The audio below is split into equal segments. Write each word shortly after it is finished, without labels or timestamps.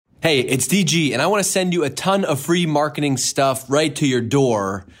Hey, it's DG, and I want to send you a ton of free marketing stuff right to your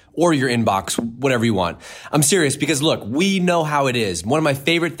door or your inbox, whatever you want. I'm serious because look, we know how it is. One of my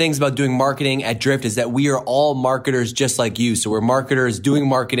favorite things about doing marketing at Drift is that we are all marketers just like you. So we're marketers doing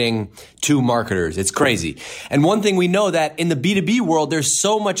marketing to marketers. It's crazy. And one thing we know that in the B2B world, there's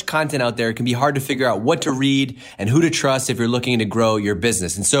so much content out there. It can be hard to figure out what to read and who to trust if you're looking to grow your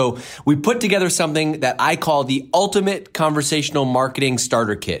business. And so we put together something that I call the ultimate conversational marketing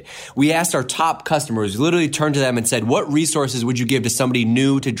starter kit. We asked our top customers, literally turned to them and said, what resources would you give to somebody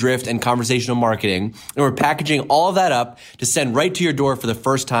new to Drift and conversational marketing? And we're packaging all of that up to send right to your door for the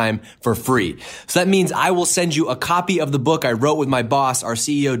first time for free. So that means I will send you a copy of the book I wrote with my boss, our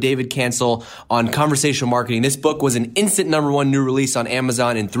CEO, David Cancel, on conversational marketing. This book was an instant #1 new release on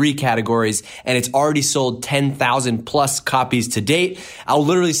Amazon in 3 categories, and it's already sold 10,000 plus copies to date. I'll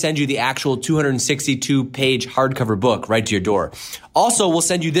literally send you the actual 262-page hardcover book right to your door. Also, we'll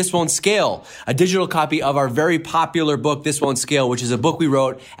send you This Won't Scale, a digital copy of our very popular book, This Won't Scale, which is a book we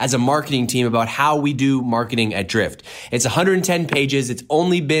wrote as a marketing team about how we do marketing at Drift. It's 110 pages. It's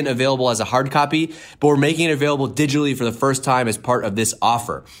only been available as a hard copy, but we're making it available digitally for the first time as part of this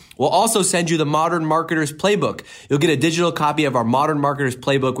offer. We'll also send you the Modern Marketer's Playbook. You'll get a digital copy of our Modern Marketer's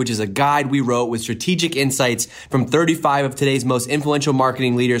Playbook, which is a guide we wrote with strategic insights from 35 of today's most influential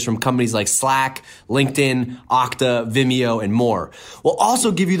marketing leaders from companies like Slack, LinkedIn, Okta, Vimeo, and more. We'll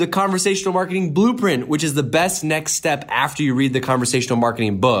also give you the Conversational Marketing Blueprint, which is the best next step after you read the Conversational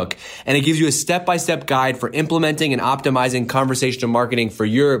Marketing book. And it gives you a step-by-step guide for implementing and optimizing conversational marketing for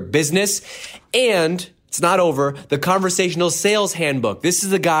your business. And it's not over. The Conversational Sales Handbook. This is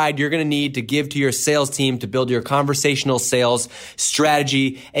the guide you're going to need to give to your sales team to build your conversational sales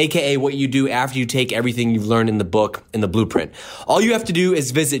strategy, aka what you do after you take everything you've learned in the book, in the blueprint. All you have to do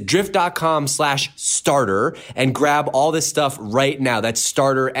is visit drift.com/starter and grab all this stuff right now. That's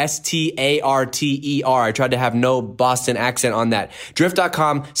starter, STARTER. I tried to have no Boston accent on that.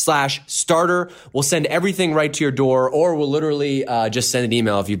 Drift.com/starter. We'll send everything right to your door, or we'll literally just send an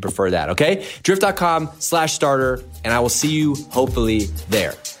email if you prefer that, okay? Drift.com/starter, and I will see you hopefully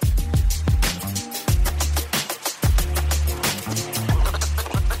there.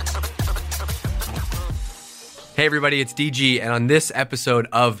 Hey everybody, it's DG, and on this episode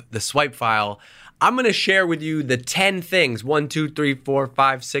of The Swipe File, I'm going to share with you the 10 things, 1, 2, 3, 4,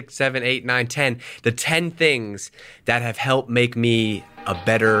 5, 6, 7, 8, 9, 10, the 10 things that have helped make me a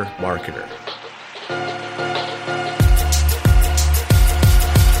better marketer.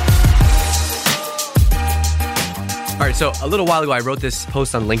 All right, so a little while ago, I wrote this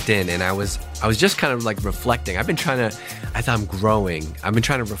post on LinkedIn, and I was just kind of like reflecting. I thought I'm growing. I've been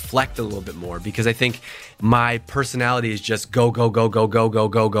trying to reflect a little bit more because I think my personality is just go, go, go, go, go, go,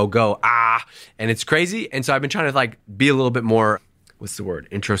 go, go, go, and it's crazy. And so I've been trying to like be a little bit more, what's the word,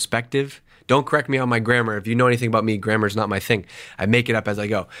 introspective. Don't correct me on my grammar. If you know anything about me, grammar is not my thing. I make it up as I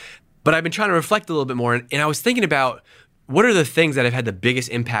go. But I've been trying to reflect a little bit more, and I was thinking about what are the things that have had the biggest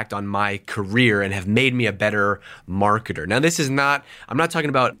impact on my career and have made me a better marketer? Now, I'm not talking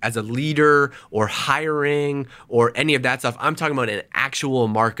about as a leader or hiring or any of that stuff. I'm talking about an actual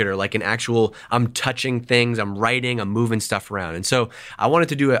marketer, like I'm touching things, I'm writing, I'm moving stuff around. And so I wanted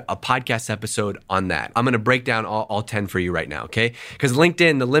to do a podcast episode on that. I'm going to break down all 10 for you right now, okay? Because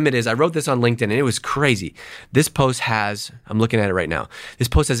LinkedIn, the limit is, I wrote this on LinkedIn and it was crazy. This post has, I'm looking at it right now, this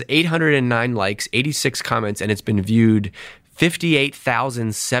post has 809 likes, 86 comments, and it's been viewed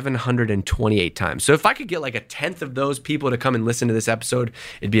 58,728 times. So if I could get like a 10th of those people to come and listen to this episode,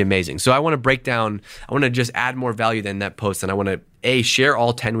 it'd be amazing. So I want to just add more value than that post. And I want to share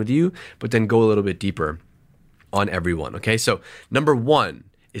all 10 with you, but then go a little bit deeper on everyone. Okay. So number 1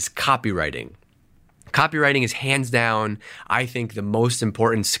 is copywriting. Copywriting is hands down, I think, the most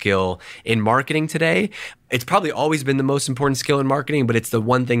important skill in marketing today. It's probably always been the most important skill in marketing, but it's the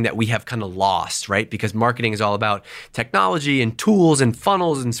one thing that we have kind of lost, right? Because marketing is all about technology and tools and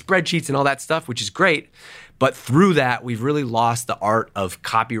funnels and spreadsheets and all that stuff, which is great. But through that, we've really lost the art of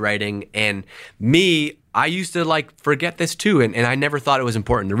copywriting. And I used to like forget this too, and I never thought it was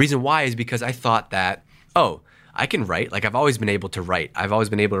important. The reason why is because I thought that, I can write. Like I've always been able to write. I've always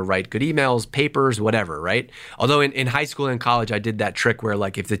been able to write good emails, papers, whatever, right? Although in high school and college, I did that trick where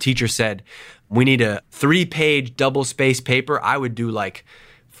like if the teacher said, we need a 3-page double-spaced paper, I would do like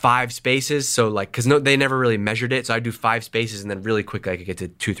 5 spaces. So like, because they never really measured it. So I'd do 5 spaces and then really quickly I could get to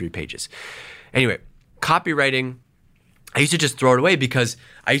 2-3 pages. Anyway, copywriting I used to just throw it away because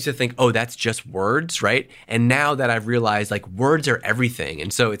I used to think, oh, that's just words, right? And now that I've realized like words are everything.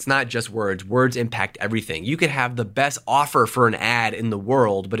 And so it's not just words. Words impact everything. You could have the best offer for an ad in the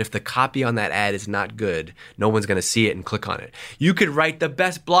world, but if the copy on that ad is not good, no one's going to see it and click on it. You could write the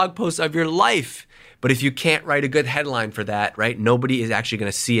best blog post of your life, but if you can't write a good headline for that, right, nobody is actually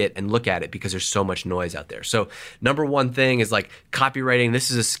going to see it and look at it because there's so much noise out there. So number one thing is like copywriting. This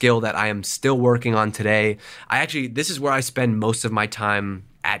is a skill that I am still working on today. This is where I spend most of my time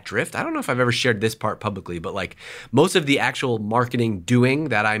at Drift. I don't know if I've ever shared this part publicly, but like most of the actual marketing doing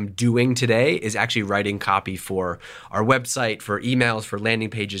that I'm doing today is actually writing copy for our website, for emails, for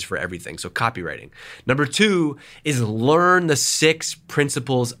landing pages, for everything. So copywriting. Number two is learn the 6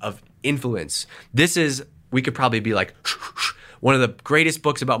 principles of influence. We could probably be like one of the greatest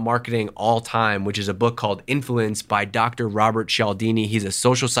books about marketing all time, which is a book called Influence by Dr. Robert Cialdini. He's a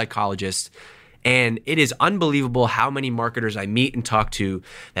social psychologist. And it is unbelievable how many marketers I meet and talk to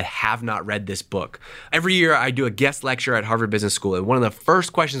that have not read this book. Every year I do a guest lecture at Harvard Business School. And one of the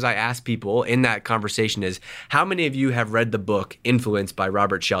first questions I ask people in that conversation is, how many of you have read the book Influence by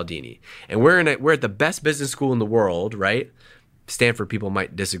Robert Cialdini? And we're at the best business school in the world, right? Stanford people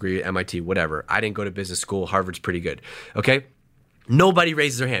might disagree, MIT, whatever. I didn't go to business school. Harvard's pretty good. Okay? Nobody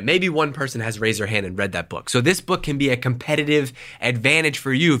raises their hand. Maybe one person has raised their hand and read that book. So this book can be a competitive advantage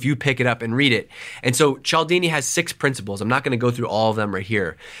for you if you pick it up and read it. And so Cialdini has 6 principles. I'm not going to go through all of them right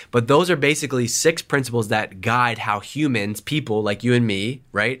here, but those are basically 6 principles that guide how humans, people like you and me,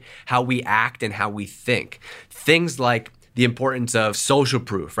 right, how we act and how we think. Things like the importance of social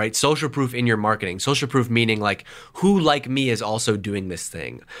proof, right? Social proof in your marketing. Social proof meaning like, who like me is also doing this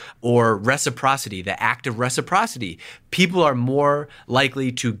thing? Or reciprocity, the act of reciprocity. People are more likely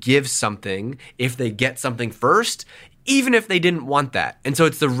to give something if they get something first, even if they didn't want that. And so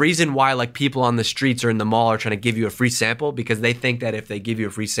it's the reason why like people on the streets or in the mall are trying to give you a free sample, because they think that if they give you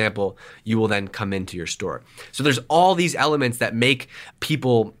a free sample, you will then come into your store. So there's all these elements that make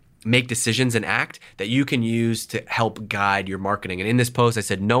people make decisions and act that you can use to help guide your marketing. And in this post, I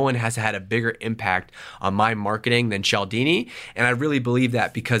said, no one has had a bigger impact on my marketing than Cialdini. And I really believe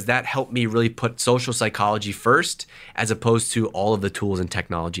that because that helped me really put social psychology first, as opposed to all of the tools and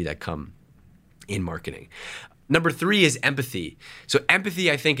technology that come in marketing. Number 3 is empathy. So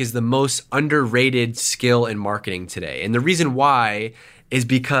empathy, I think, is the most underrated skill in marketing today. And the reason why is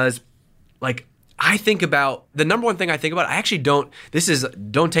because like, I think about, the number one thing I think about,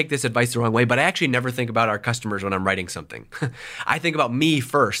 don't take this advice the wrong way, but I actually never think about our customers when I'm writing something. I think about me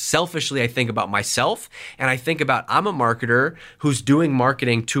first. Selfishly, I think about myself, and I think about, I'm a marketer who's doing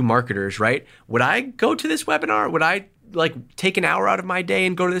marketing to marketers, right? Would I go to this webinar? Would I like take an hour out of my day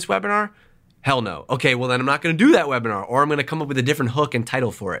and go to this webinar? Hell no. Okay, well then I'm not going to do that webinar, or I'm going to come up with a different hook and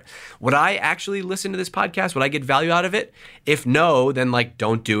title for it. Would I actually listen to this podcast? Would I get value out of it? If no, then like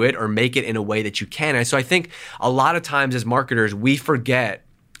don't do it, or make it in a way that you can. And so I think a lot of times as marketers, we forget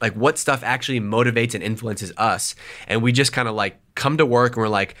like what stuff actually motivates and influences us. And we just kind of like come to work and we're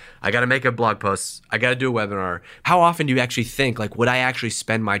like, I got to make a blog post. I got to do a webinar. How often do you actually think like, would I actually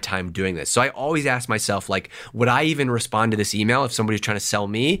spend my time doing this? So I always ask myself, like, would I even respond to this email if somebody's trying to sell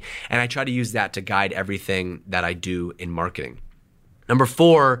me? And I try to use that to guide everything that I do in marketing. Number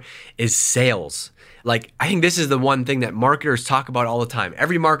 4 is sales. Like, I think this is the one thing that marketers talk about all the time.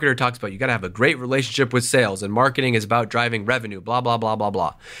 Every marketer talks about you got to have a great relationship with sales, and marketing is about driving revenue, blah, blah, blah, blah,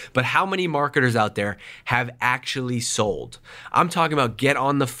 blah. But how many marketers out there have actually sold? I'm talking about get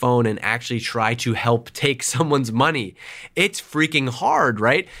on the phone and actually try to help take someone's money. It's freaking hard,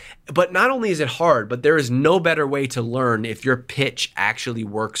 right? But not only is it hard, but there is no better way to learn if your pitch actually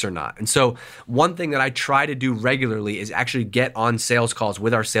works or not. And so one thing that I try to do regularly is actually get on sales calls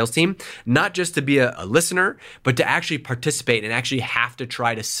with our sales team, not just to be a listener, but to actually participate and actually have to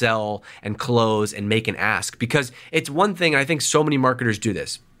try to sell and close and make an ask. Because it's one thing, and I think so many marketers do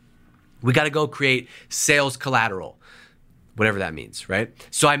this. We got to go create sales collateral, whatever that means, right?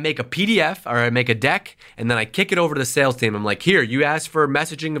 So I make a PDF or I make a deck, and then I kick it over to the sales team. I'm like, here, you asked for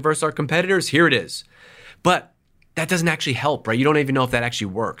messaging versus our competitors. Here it is. But that doesn't actually help, right? You don't even know if that actually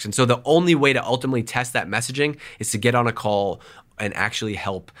works. And so the only way to ultimately test that messaging is to get on a call and actually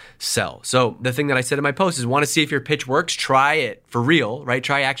help sell. So the thing that I said in my post is, want to see if your pitch works? Try it for real, right?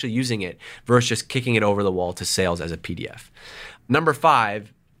 Try actually using it versus just kicking it over the wall to sales as a PDF. Number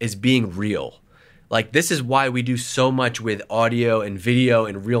 5 is being real. Like, this is why we do so much with audio and video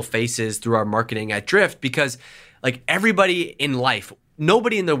and real faces through our marketing at Drift, because like everybody in life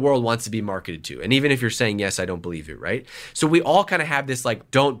nobody in the world wants to be marketed to. And even if you're saying, yes, I don't believe you, right? So we all kind of have this like,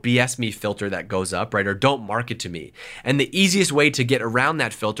 don't BS me filter that goes up, right? Or don't market to me. And the easiest way to get around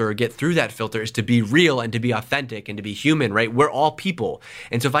that filter or get through that filter is to be real and to be authentic and to be human, right? We're all people.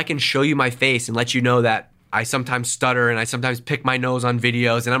 And so if I can show you my face and let you know that I sometimes stutter and I sometimes pick my nose on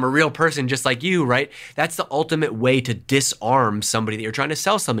videos and I'm a real person just like you, right? That's the ultimate way to disarm somebody that you're trying to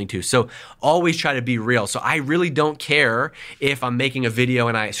sell something to. So always try to be real. So I really don't care if I'm making a video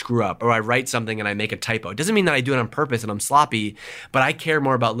and I screw up or I write something and I make a typo. It doesn't mean that I do it on purpose and I'm sloppy, but I care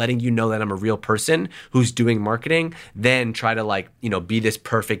more about letting you know that I'm a real person who's doing marketing than try to like, be this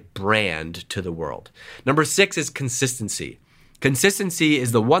perfect brand to the world. Number 6 is consistency. Consistency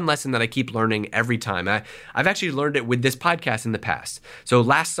is the one lesson that I keep learning every time. I've actually learned it with this podcast in the past. So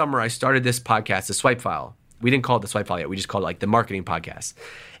last summer, I started this podcast, The Swipe File. We didn't call it The Swipe File yet. We just called it like the marketing podcast.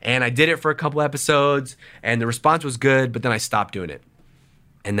 And I did it for a couple episodes and the response was good, but then I stopped doing it.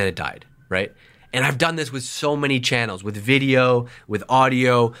 And then it died, right? And I've done this with so many channels, with video, with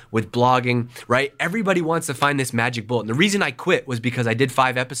audio, with blogging, right? Everybody wants to find this magic bullet. And the reason I quit was because I did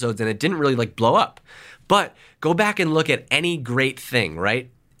 5 episodes and it didn't really like blow up. But go back and look at any great thing,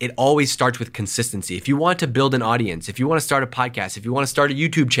 right? It always starts with consistency. If you want to build an audience, if you want to start a podcast, if you want to start a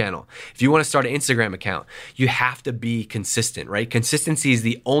YouTube channel, if you want to start an Instagram account, you have to be consistent, right? Consistency is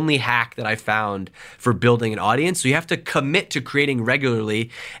the only hack that I found for building an audience. So you have to commit to creating regularly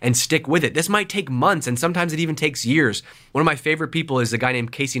and stick with it. This might take months and sometimes it even takes years. One of my favorite people is a guy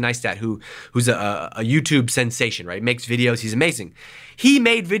named Casey Neistat who's a YouTube sensation, right? Makes videos. He's amazing. He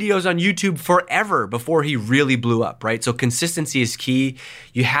made videos on YouTube forever before he really blew up, right? So consistency is key.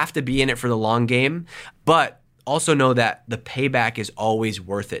 You have to be in it for the long game, but also know that the payback is always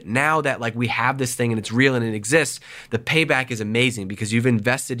worth it. Now that like we have this thing and it's real and it exists, the payback is amazing because you've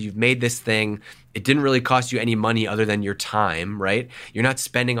invested, you've made this thing. It didn't really cost you any money other than your time, right? You're not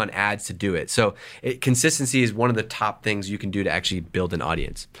spending on ads to do it. So consistency is one of the top things you can do to actually build an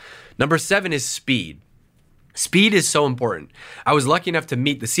audience. Number 7 is speed. Speed is so important. I was lucky enough to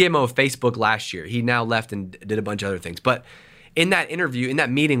meet the CMO of Facebook last year. He now left and did a bunch of other things. But in that interview, in that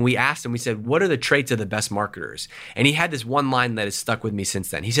meeting, we asked him, we said, what are the traits of the best marketers? And he had this one line that has stuck with me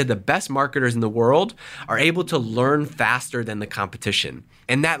since then. He said, the best marketers in the world are able to learn faster than the competition.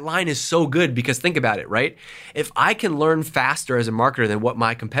 And that line is so good because think about it, right? If I can learn faster as a marketer than what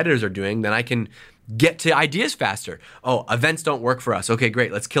my competitors are doing, then I can get to ideas faster. Oh, events don't work for us. Okay,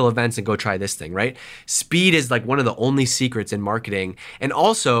 great. Let's kill events and go try this thing, right? Speed is like one of the only secrets in marketing. And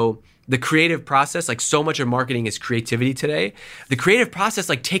also the creative process, like so much of marketing is creativity today. The creative process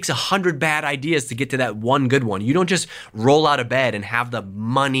like takes 100 bad ideas to get to that one good one. You don't just roll out of bed and have the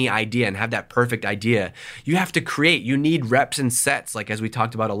money idea and have that perfect idea. You have to create. You need reps and sets, like as we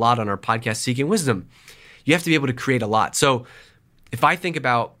talked about a lot on our podcast, Seeking Wisdom. You have to be able to create a lot. So if I think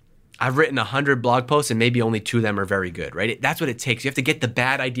about I've written 100 blog posts and maybe only 2 of them are very good, right? That's what it takes. You have to get the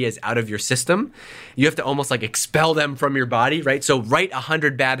bad ideas out of your system. You have to almost like expel them from your body, right? So write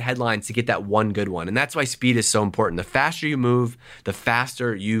 100 bad headlines to get that one good one. And that's why speed is so important. The faster you move, the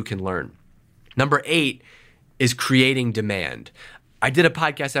faster you can learn. Number 8 is creating demand. I did a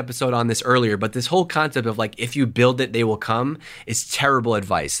podcast episode on this earlier, but this whole concept of like, if you build it, they will come is terrible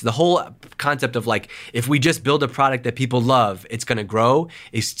advice. The whole concept of like, if we just build a product that people love, it's going to grow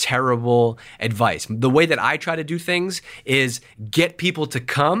is terrible advice. The way that I try to do things is get people to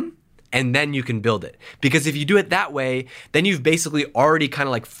come and then you can build it. Because if you do it that way, then you've basically already kind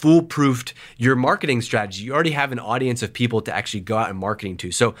of like foolproofed your marketing strategy. You already have an audience of people to actually go out and marketing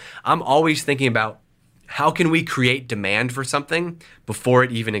to. So I'm always thinking about, how can we create demand for something before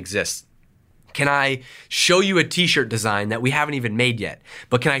it even exists? Can I show you a t-shirt design that we haven't even made yet?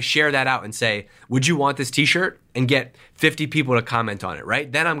 But can I share that out and say, would you want this t-shirt? And get 50 people to comment on it,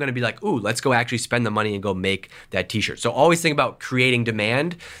 right? Then I'm going to be like, ooh, let's go actually spend the money and go make that t-shirt. So always think about creating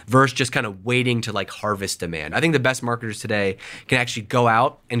demand versus just kind of waiting to like harvest demand. I think the best marketers today can actually go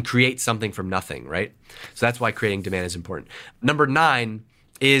out and create something from nothing, right? So that's why creating demand is important. Number 9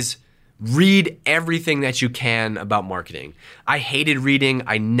 is read everything that you can about marketing. I hated reading.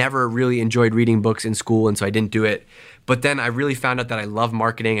 I never really enjoyed reading books in school, and so I didn't do it. But then I really found out that I love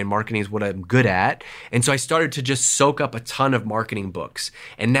marketing and marketing is what I'm good at. And so I started to just soak up a ton of marketing books.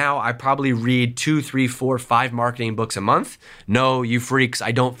 And now I probably read 2, 3, 4, 5 marketing books a month. No, you freaks,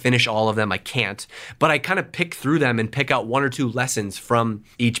 I don't finish all of them. I can't. But I kind of pick through them and pick out 1 or 2 lessons from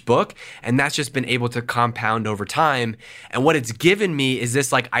each book. And that's just been able to compound over time. And what it's given me is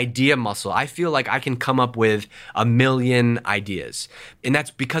this like idea muscle. I feel like I can come up with 1 million ideas. And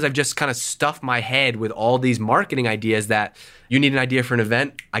that's because I've just kind of stuffed my head with all these marketing ideas is that you need an idea for an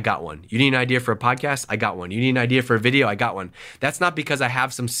event, I got one. You need an idea for a podcast, I got one. You need an idea for a video, I got one. That's not because I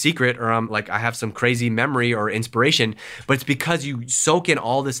have some secret or I have some crazy memory or inspiration, but it's because you soak in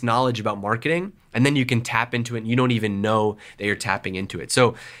all this knowledge about marketing and then you can tap into it and you don't even know that you're tapping into it.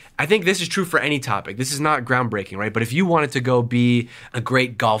 So I think this is true for any topic. This is not groundbreaking, right? But if you wanted to go be a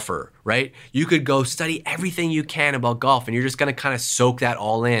great golfer, right? You could go study everything you can about golf and you're just going to kind of soak that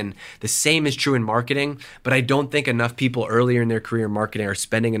all in. The same is true in marketing, but I don't think enough people earlier in their career in marketing are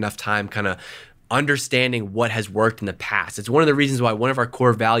spending enough time kind of understanding what has worked in the past. It's one of the reasons why one of our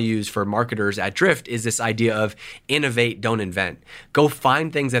core values for marketers at Drift is this idea of innovate, don't invent. Go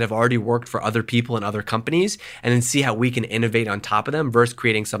find things that have already worked for other people and other companies and then see how we can innovate on top of them versus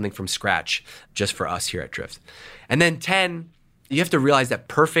creating something from scratch just for us here at Drift. And then 10, you have to realize that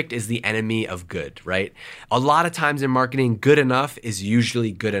perfect is the enemy of good, right? A lot of times in marketing, good enough is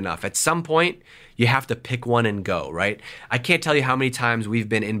usually good enough. At some point, you have to pick one and go, right? I can't tell you how many times we've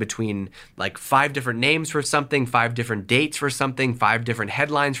been in between like 5 different names for something, 5 different dates for something, 5 different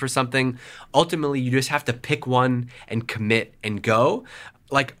headlines for something. Ultimately, you just have to pick one and commit and go.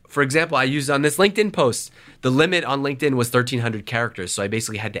 Like, for example, I used on this LinkedIn post, the limit on LinkedIn was 1,300 characters. So I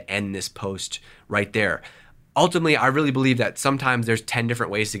basically had to end this post right there. Ultimately, I really believe that sometimes there's 10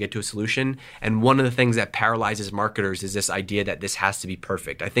 different ways to get to a solution. And one of the things that paralyzes marketers is this idea that this has to be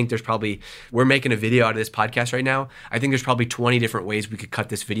perfect. I think we're making a video out of this podcast right now. I think there's probably 20 different ways we could cut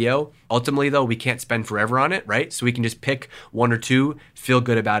this video. Ultimately, though, we can't spend forever on it, right? So we can just pick 1 or 2, feel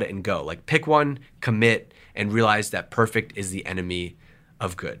good about it and go. Like pick one, commit, and realize that perfect is the enemy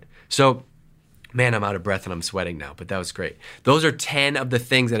of good. So man, I'm out of breath and I'm sweating now, but that was great. Those are 10 of the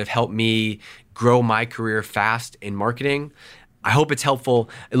things that have helped me grow my career fast in marketing. I hope it's helpful.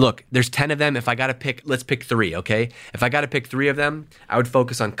 Look, there's 10 of them. If I got to pick, let's pick 3, okay? If I got to pick 3 of them, I would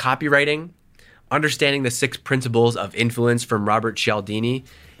focus on copywriting, understanding the 6 principles of influence from Robert Cialdini,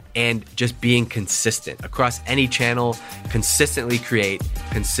 and just being consistent across any channel, consistently create,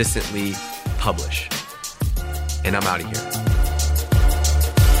 consistently publish. And I'm out of here.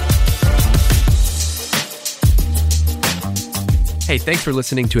 Hey, thanks for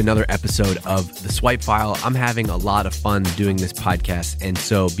listening to another episode of The Swipe File. I'm having a lot of fun doing this podcast. And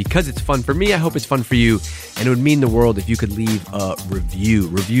so because it's fun for me, I hope it's fun for you. And it would mean the world if you could leave a review.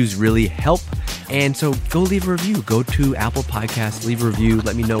 Reviews really help. And so go leave a review. Go to Apple Podcasts, leave a review.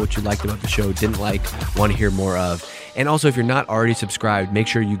 Let me know what you liked about the show, didn't like, want to hear more of. And also, if you're not already subscribed, make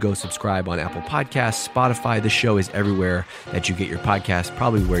sure you go subscribe on Apple Podcasts, Spotify. The show is everywhere that you get your podcast,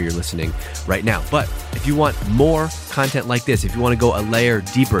 probably where you're listening right now. But if you want more content like this, if you want to go a layer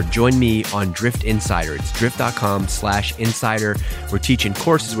deeper, join me on Drift Insider. It's drift.com/insider. We're teaching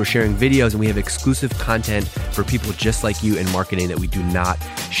courses, we're sharing videos, and we have exclusive content for people just like you in marketing that we do not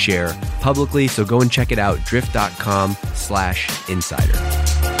share publicly. So go and check it out,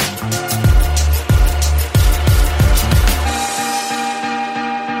 drift.com/insider.